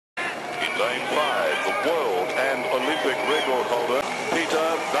lane 5, the world and Olympic record holder, Peter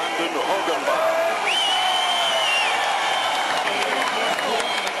van den Hogenbach.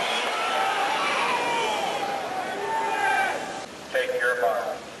 Take your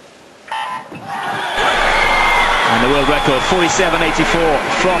mark. And the world record, 47.84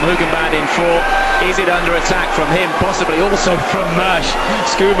 from Hugenband in 4. Is it under attack from him? Possibly also from Marsh.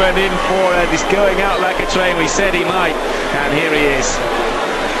 Schoeman in 4 and he's going out like a train. We said he might. And here he is.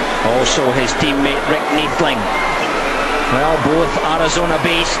 Also his teammate Rick Neethling. Well, both Arizona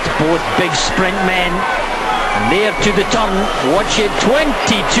based, both big sprint men. And there to the turn, watch it,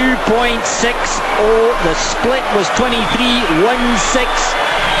 22.60. The split was 23.16.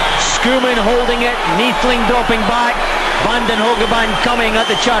 Schoeman holding it, Neethling dropping back, Van den Hogeband coming at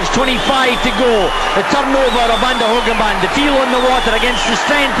the charge, 25 to go. The turnover of Van den Hogeband, the feel on the water against the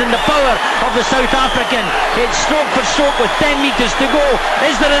strength and the power of the South African. It's stroke for stroke with 10 metres to go.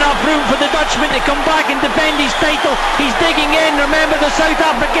 Is there enough room for the Dutchman to come back and defend his title? He's digging in, remember the South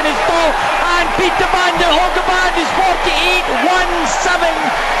African is full, and Peter Van den Hogeband